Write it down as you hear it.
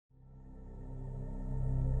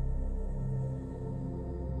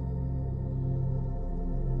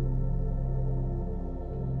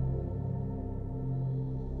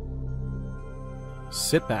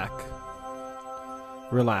Sit back,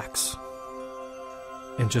 relax,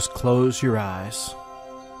 and just close your eyes.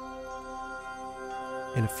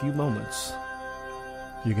 In a few moments,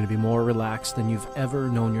 you're going to be more relaxed than you've ever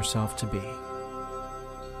known yourself to be.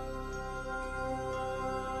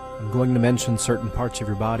 I'm going to mention certain parts of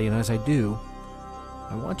your body, and as I do,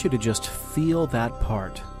 I want you to just feel that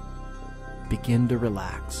part begin to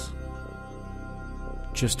relax.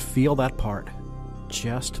 Just feel that part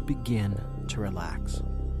just begin to relax.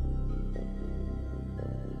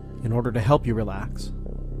 In order to help you relax,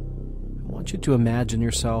 I want you to imagine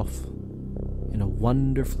yourself in a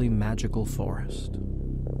wonderfully magical forest.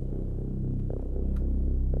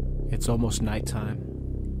 It's almost nighttime.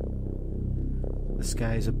 The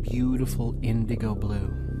sky is a beautiful indigo blue.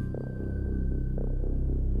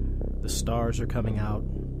 The stars are coming out,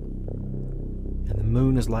 and the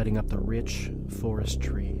moon is lighting up the rich forest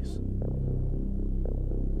trees.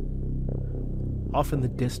 Off in the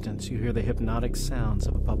distance, you hear the hypnotic sounds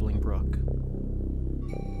of a bubbling brook,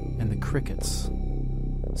 and the crickets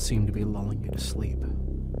seem to be lulling you to sleep.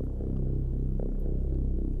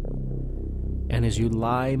 And as you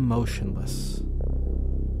lie motionless,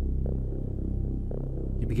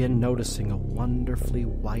 you begin noticing a wonderfully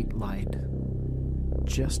white light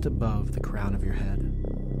just above the crown of your head.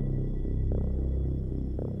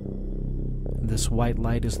 This white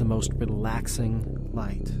light is the most relaxing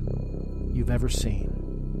light you've ever seen.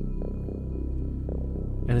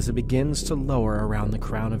 And as it begins to lower around the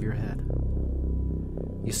crown of your head,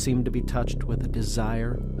 you seem to be touched with a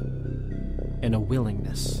desire and a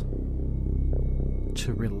willingness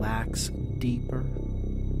to relax deeper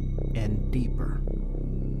and deeper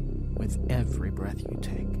with every breath you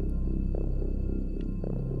take.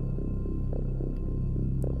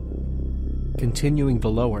 Continuing to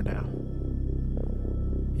lower now,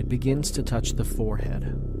 it begins to touch the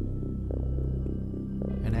forehead.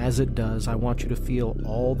 And as it does, I want you to feel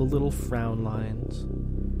all the little frown lines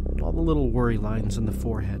and all the little worry lines in the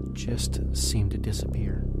forehead just seem to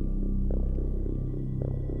disappear.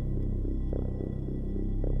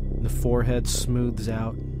 The forehead smooths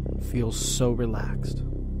out, feels so relaxed.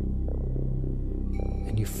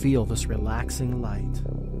 And you feel this relaxing light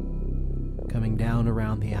coming down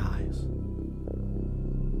around the eyes.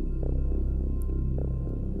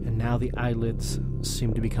 And now the eyelids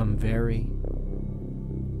seem to become very,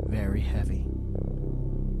 very heavy.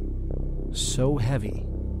 So heavy,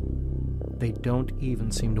 they don't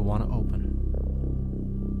even seem to want to open.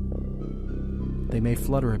 They may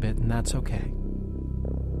flutter a bit, and that's okay.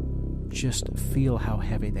 Just feel how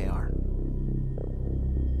heavy they are.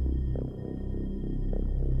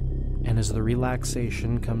 And as the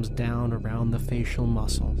relaxation comes down around the facial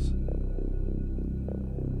muscles,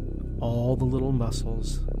 all the little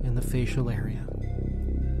muscles in the facial area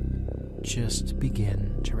just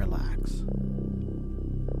begin to relax.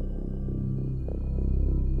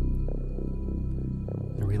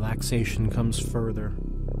 The relaxation comes further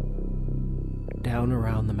down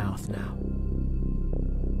around the mouth now.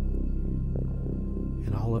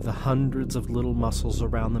 And all of the hundreds of little muscles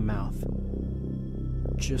around the mouth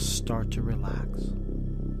just start to relax.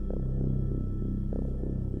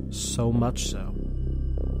 So much so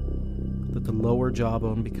that the lower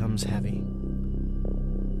jawbone becomes heavy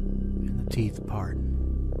and the teeth part.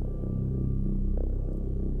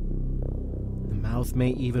 The mouth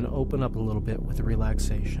may even open up a little bit with the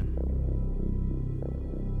relaxation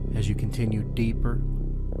as you continue deeper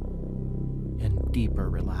and deeper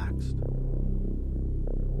relaxed.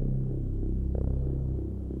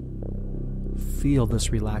 Feel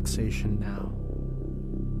this relaxation now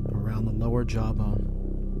around the lower jawbone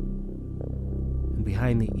and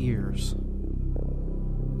behind the ears,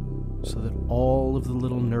 so that all of the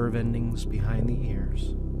little nerve endings behind the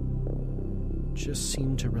ears just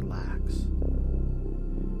seem to relax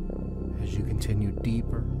as you continue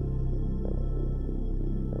deeper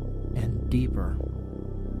and deeper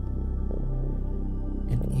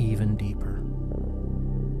and even deeper.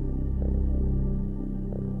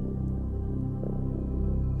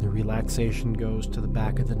 The relaxation goes to the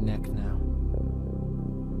back of the neck now,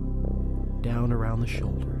 down around the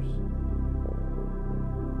shoulders.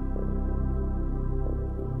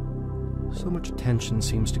 So much tension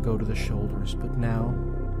seems to go to the shoulders, but now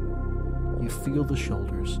you feel the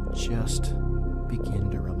shoulders just begin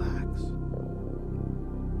to relax.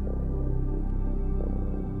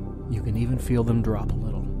 You can even feel them drop a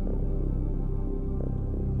little.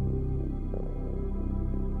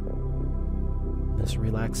 This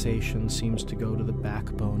relaxation seems to go to the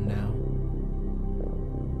backbone now.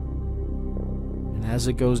 And as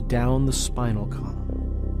it goes down the spinal column,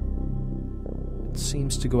 it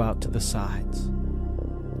seems to go out to the sides.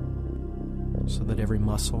 so that every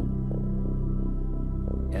muscle,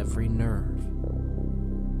 every nerve,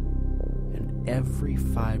 and every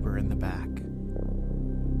fiber in the back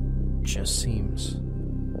just seems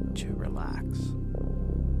to relax.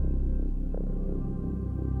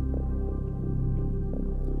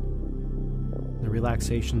 The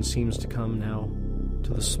relaxation seems to come now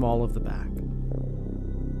to the small of the back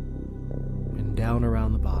and down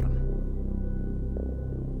around the bottom.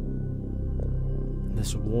 And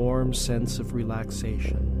this warm sense of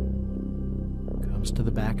relaxation comes to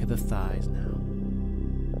the back of the thighs now,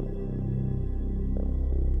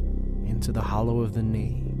 into the hollow of the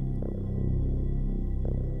knee,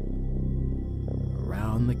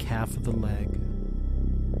 around the calf of the leg,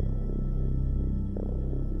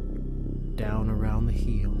 down around the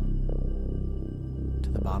heel to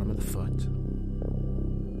the bottom of the foot,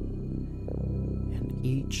 and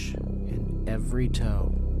each and every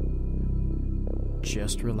toe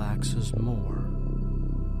just relaxes more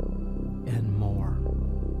and more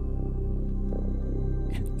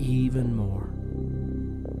and even more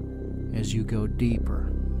as you go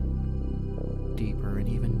deeper, deeper and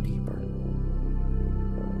even deeper.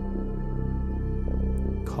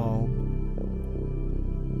 Calm,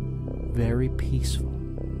 very peaceful,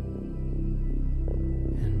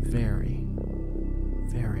 and very,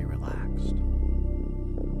 very relaxed.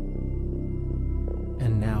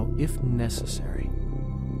 And now, if necessary,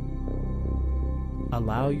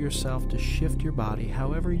 allow yourself to shift your body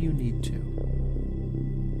however you need to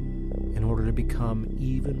in order to become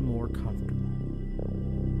even more comfortable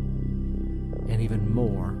and even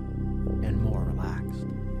more and more relaxed.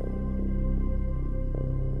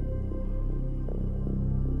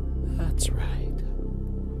 That's right.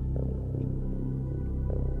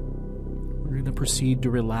 We're going to proceed to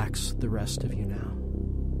relax the rest of you now.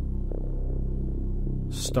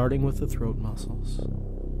 Starting with the throat muscles.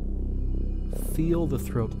 Feel the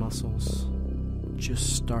throat muscles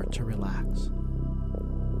just start to relax.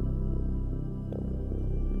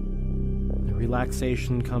 The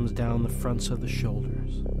relaxation comes down the fronts of the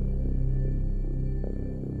shoulders,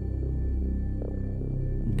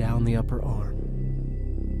 down the upper arm,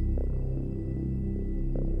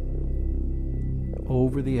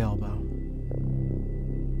 over the elbow,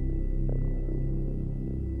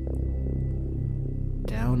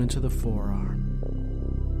 down into the forearm,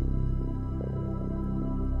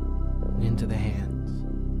 and into the hands,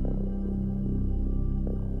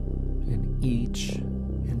 and each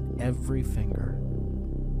and every finger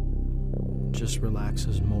just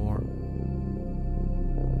relaxes more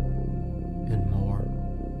and more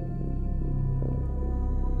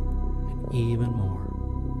and even more.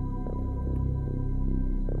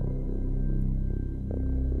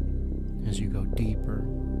 As you go deeper,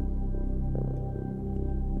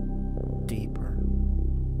 deeper,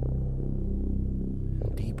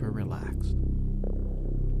 and deeper relaxed.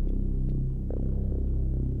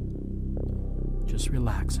 Just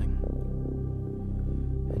relaxing,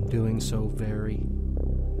 and doing so very,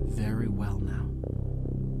 very well now,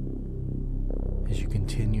 as you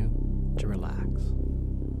continue to relax.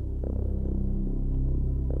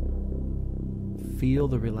 Feel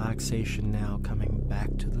the relaxation now coming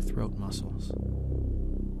back to the throat muscles,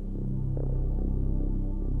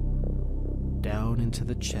 down into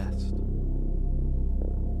the chest,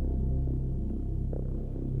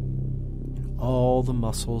 and all the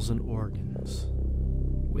muscles and organs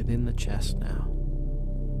within the chest now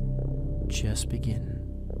just begin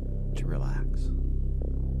to relax.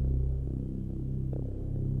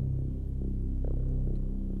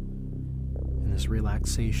 This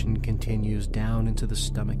relaxation continues down into the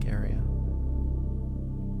stomach area,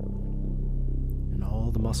 and all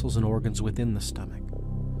the muscles and organs within the stomach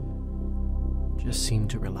just seem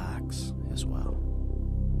to relax as well.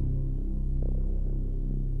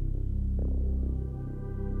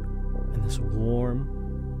 And this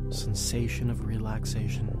warm sensation of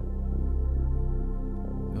relaxation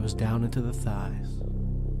goes down into the thighs,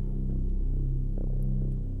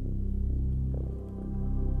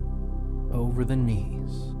 over the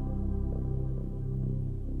knees,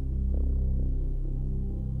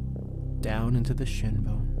 down into the shin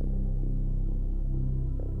bone,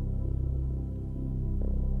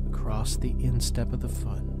 across the instep of the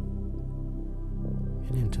foot,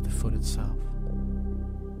 and into the foot itself.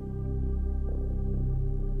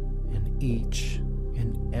 And each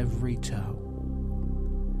and every toe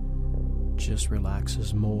just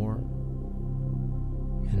relaxes more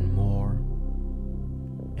and more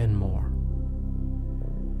and more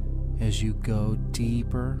as you go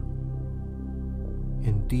deeper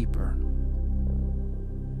and deeper.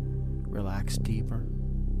 Relax deeper,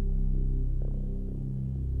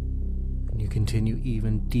 and and you continue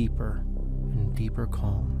even deeper and deeper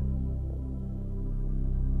calm.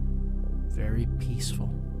 Very peaceful.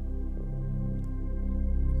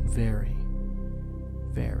 Very,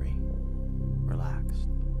 very relaxed.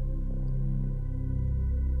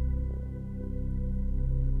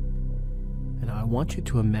 And now I want you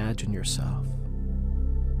to imagine yourself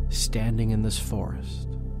standing in this forest,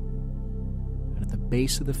 and at the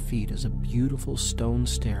base of the feet is a beautiful stone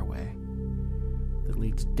stairway that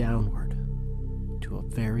leads downward to a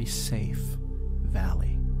very safe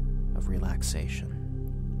valley of relaxation.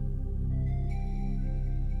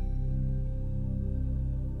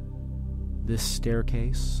 This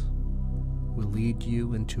staircase will lead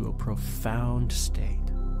you into a profound state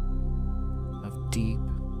of deep,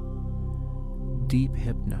 deep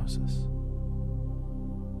hypnosis,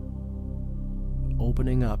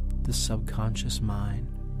 opening up the subconscious mind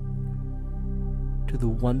to the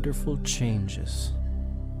wonderful changes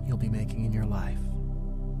you'll be making in your life.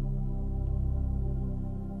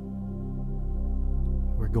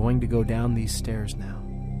 We're going to go down these stairs now.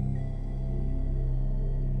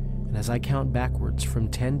 And as I count backwards from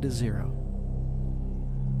 10 to 0,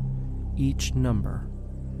 each number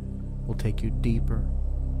will take you deeper,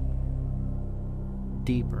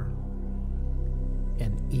 deeper,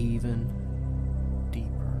 and even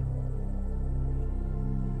deeper.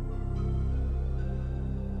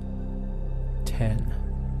 10.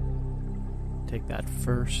 Take that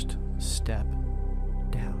first step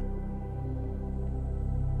down.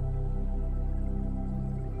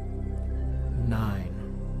 9.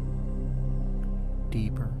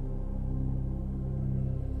 Deeper,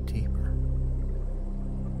 deeper.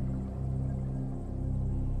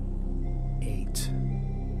 8.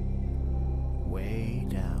 Way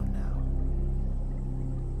down now.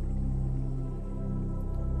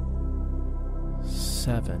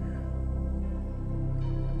 7.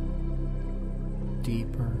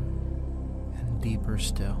 Deeper and deeper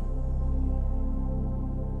still.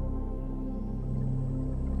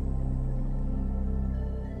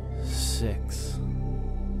 6.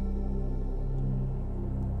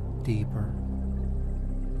 Deeper,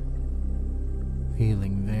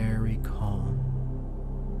 feeling very calm.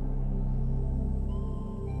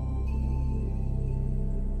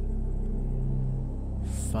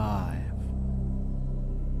 5.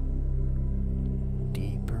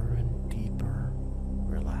 Deeper and deeper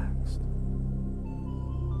relaxed.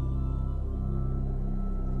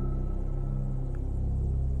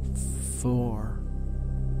 4.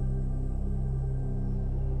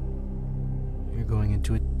 You're going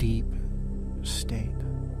into a deep state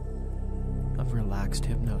of relaxed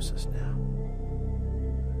hypnosis now.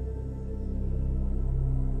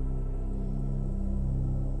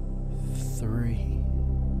 3.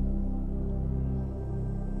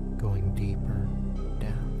 Going deeper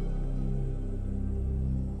down.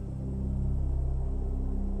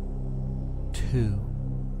 2.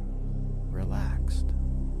 Relaxed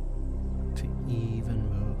to even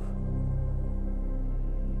move.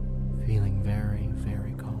 Feeling very,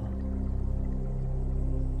 very calm.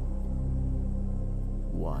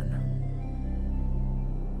 1.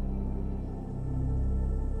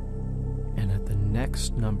 And at the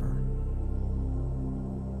next number,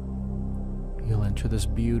 you'll enter this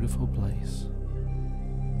beautiful place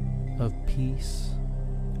of peace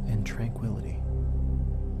and tranquility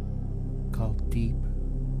called deep,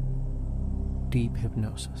 deep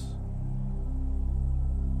hypnosis.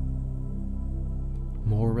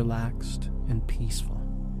 More relaxed and peaceful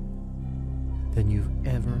than you've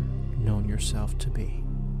ever known yourself to be.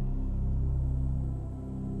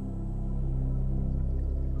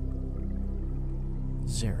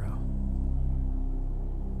 Zero.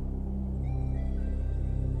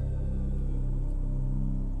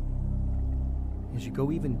 As you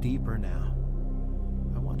go even deeper now,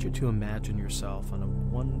 I want you to imagine yourself on a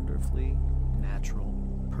wonderfully natural,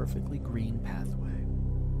 perfectly green pathway.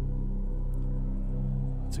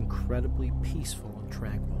 It's incredibly peaceful and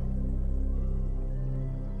tranquil.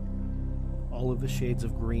 All of the shades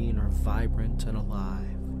of green are vibrant and alive.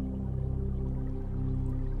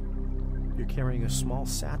 You're carrying a small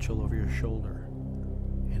satchel over your shoulder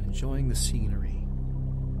and enjoying the scenery.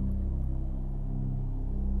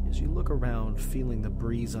 As you look around, feeling the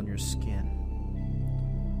breeze on your skin,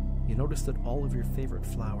 you notice that all of your favorite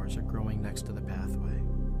flowers are growing next to the pathway.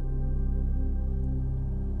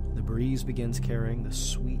 The breeze begins carrying the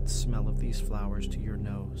sweet smell of these flowers to your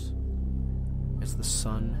nose as the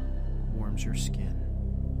sun warms your skin.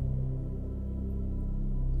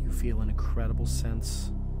 You feel an incredible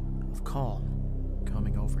sense of calm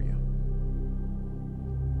coming over you.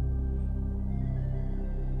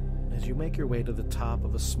 As you make your way to the top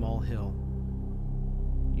of a small hill,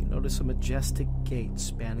 Notice a majestic gate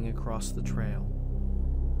spanning across the trail,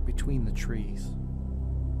 between the trees.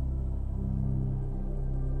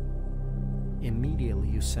 Immediately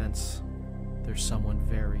you sense there's someone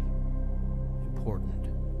very important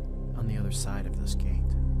on the other side of this gate.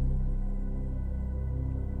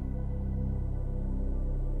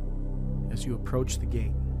 As you approach the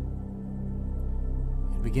gate,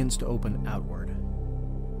 it begins to open outward,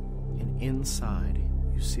 and inside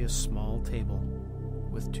you see a small table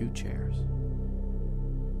with 2 chairs.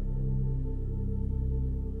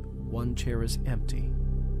 One chair is empty,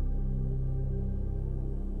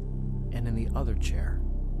 and in the other chair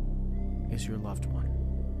is your loved one.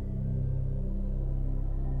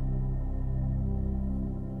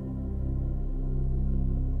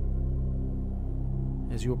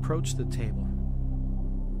 As you approach the table,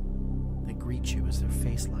 they greet you as their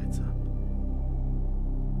face lights up.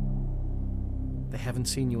 They haven't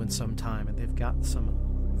seen you in some time, and they've got some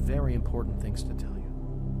very important things to tell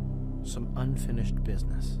you. Some unfinished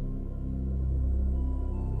business.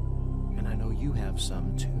 And I know you have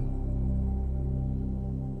some too.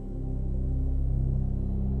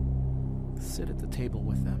 Sit at the table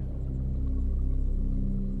with them.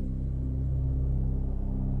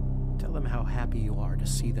 Tell them how happy you are to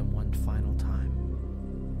see them one final time.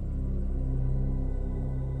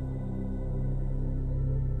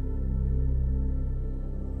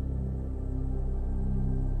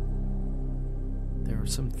 There are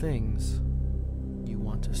some things you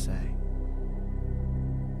want to say.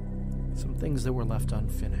 Some things that were left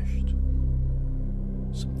unfinished.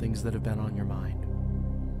 Some things that have been on your mind.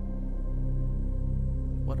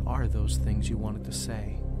 What are those things you wanted to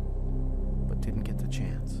say, but didn't get the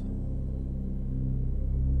chance?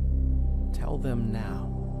 Tell them now.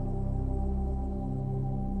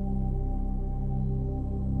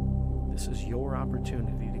 This is your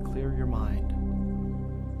opportunity to clear your mind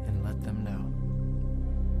and let them know.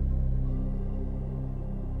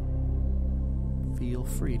 Feel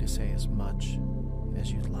free to say as much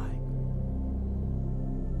as you'd like.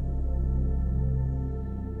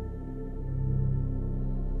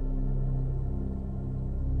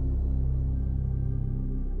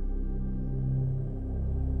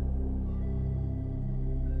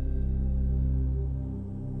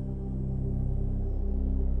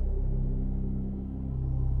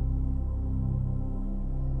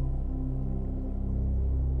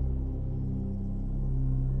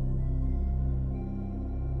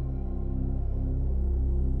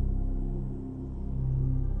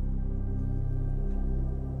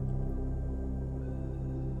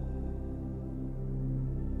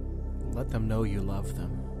 Let them know you love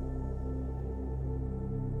them.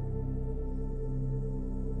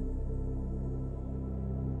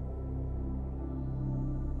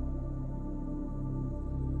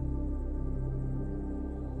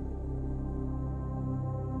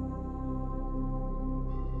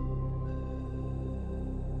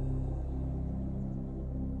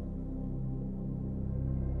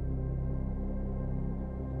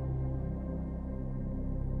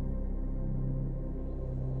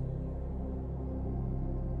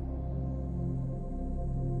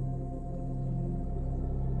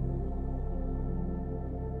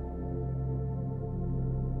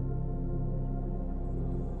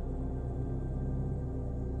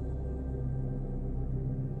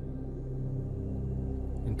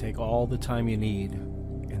 Take all the time you need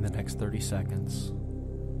in the next 30 seconds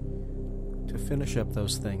to finish up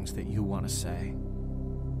those things that you want to say.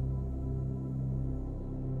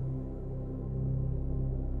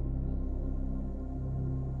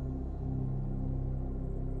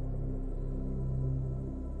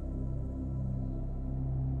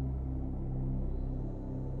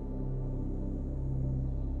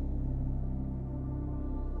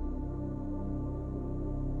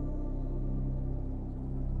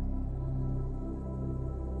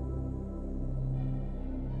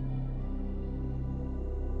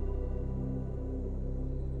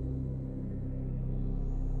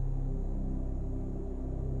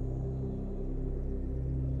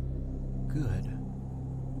 Good.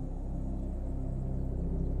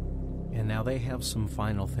 And now they have some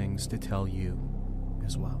final things to tell you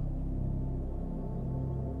as well.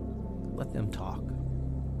 Let them talk.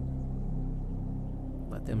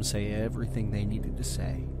 Let them say everything they needed to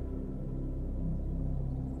say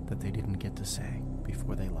that they didn't get to say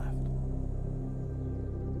before they left.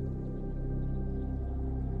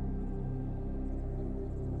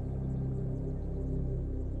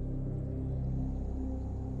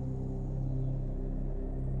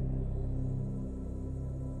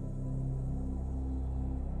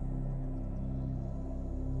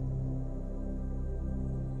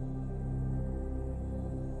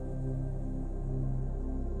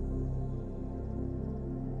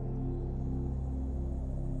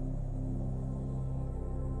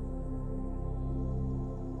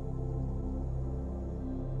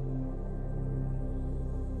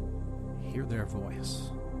 their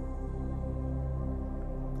voice,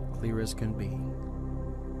 clear as can be.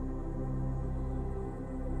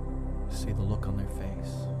 See the look on their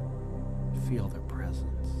face. Feel their presence.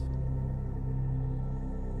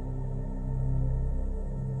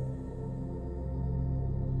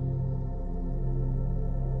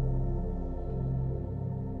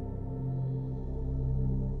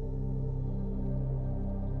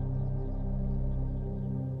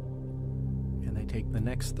 And they take the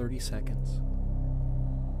next 30 seconds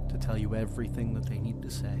to tell you everything that they need to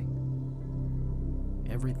say,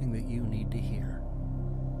 everything that you need to hear.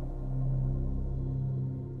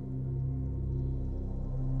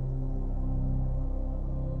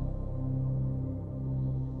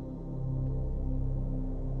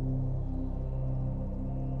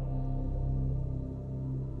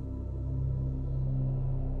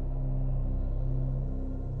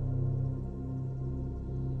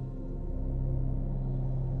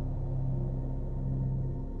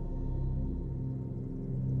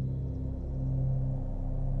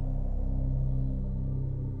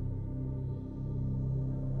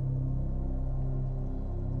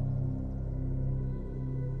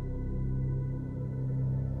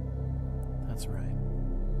 That's right.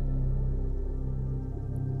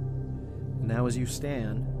 Now as you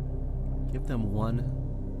stand, give them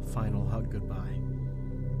one final hug goodbye.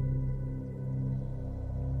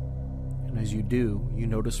 And as you do, you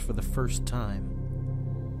notice for the first time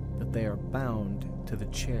that they are bound to the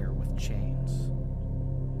chair with chains.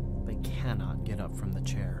 They cannot get up from the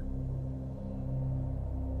chair.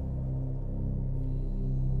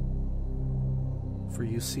 For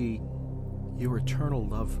you see, your eternal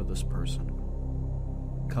love for this person,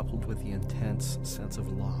 coupled with the intense sense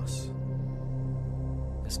of loss,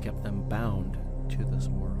 has kept them bound to this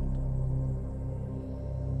world.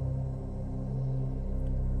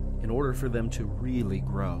 In order for them to really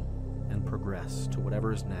grow and progress to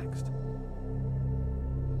whatever is next,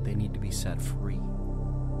 they need to be set free.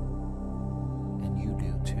 And you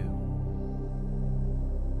do too.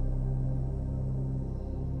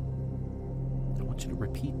 I want you to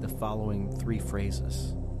repeat the following 3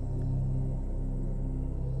 phrases.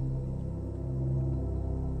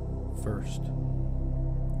 First,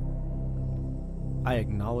 I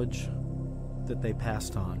acknowledge that they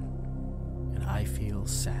passed on, and I feel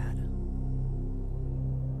sad.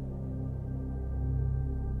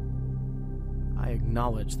 I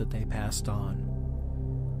acknowledge that they passed on,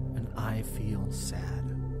 and I feel sad.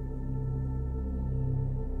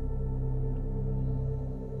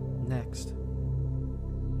 Next,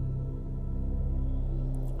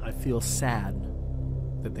 I feel sad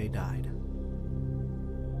that they died.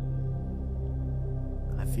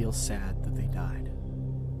 I feel sad that they died.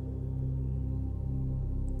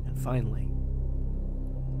 And finally,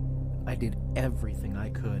 I did everything I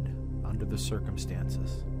could under the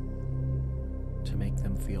circumstances to make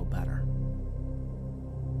them feel better.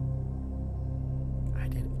 I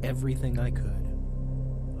did everything I could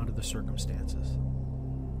under the circumstances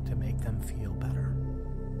to make them feel better.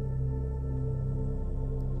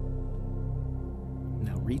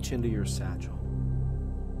 Now reach into your satchel,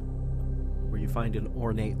 where you find an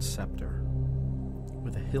ornate scepter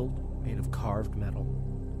with a hilt made of carved metal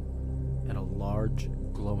and a large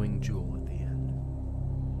glowing jewel at the end.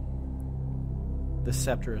 This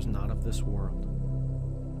scepter is not of this world.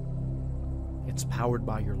 It's powered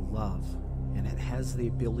by your love, and it has the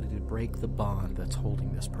ability to break the bond that's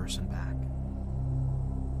holding this person back.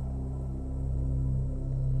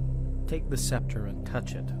 Take the scepter and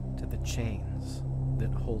touch it to the chains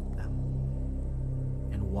that hold them,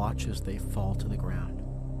 and watch as they fall to the ground.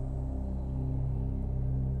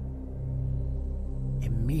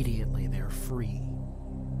 Immediately they're free,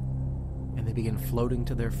 and they begin floating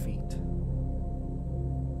to their feet.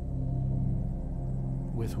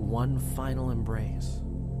 With one final embrace,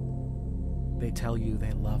 they tell you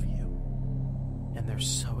they love you, and they're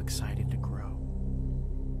so excited to grow.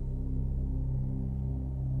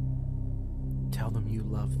 Tell them you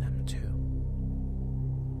love them too.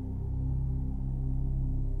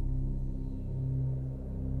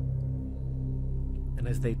 And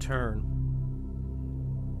as they turn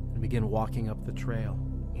and begin walking up the trail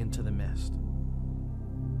into the mist,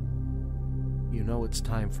 you know it's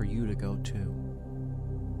time for you to go too.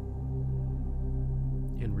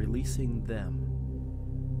 In releasing them,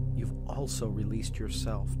 you've also released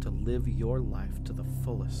yourself to live your life to the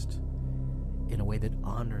fullest in a way that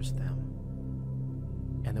honors them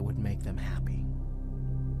and that would make them happy.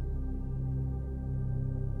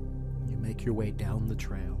 You make your way down the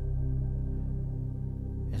trail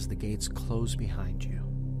as the gates close behind you,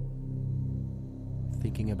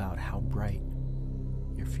 thinking about how bright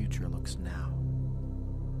your future looks now.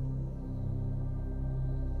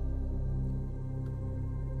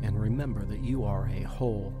 And remember that you are a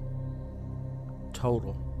whole,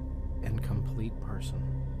 total, and complete person.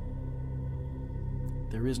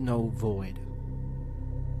 There is no void.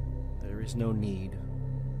 There is no need.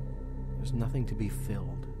 There's nothing to be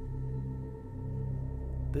filled.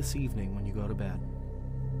 This evening, when you go to bed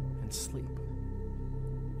and sleep,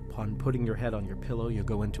 upon putting your head on your pillow, you'll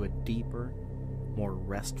go into a deeper, more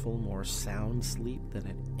restful, more sound sleep than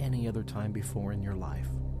at any other time before in your life.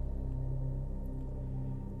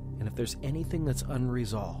 And if there's anything that's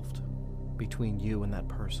unresolved between you and that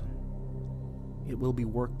person, it will be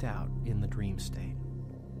worked out in the dream state.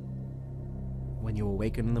 When you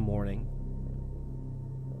awaken in the morning,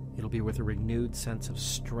 it'll be with a renewed sense of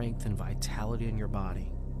strength and vitality in your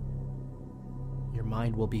body. Your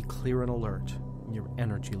mind will be clear and alert, and your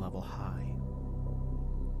energy level high.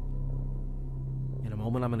 In a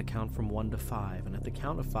moment, I'm going to count from 1 to 5, and at the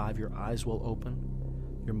count of 5, your eyes will open,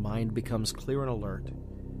 your mind becomes clear and alert,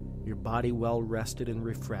 your body well rested and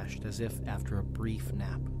refreshed as if after a brief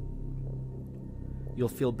nap. You'll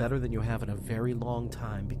feel better than you have in a very long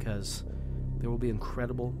time because there will be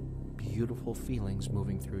incredible, beautiful feelings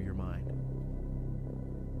moving through your mind.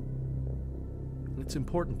 And it's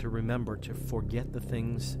important to remember to forget the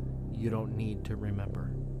things you don't need to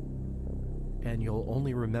remember. And you'll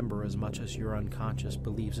only remember as much as your unconscious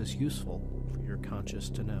believes is useful for your conscious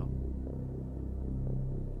to know.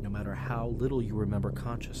 No matter how little you remember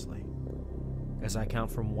consciously, as I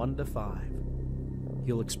count from 1 to 5,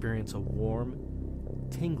 you'll experience a warm,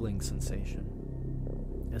 tingling sensation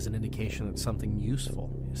as an indication that something useful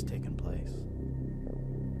has taken place.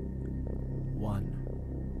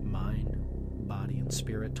 1, mind, body, and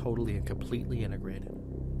spirit totally and completely integrated.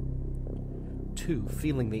 2,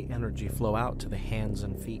 feeling the energy flow out to the hands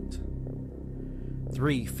and feet.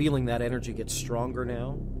 3, feeling that energy get stronger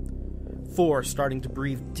now. 4, starting to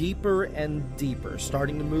breathe deeper and deeper,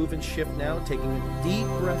 starting to move and shift now, taking a deep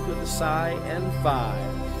breath with a sigh. And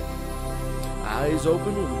 5, eyes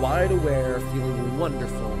open, wide aware, feeling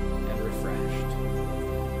wonderful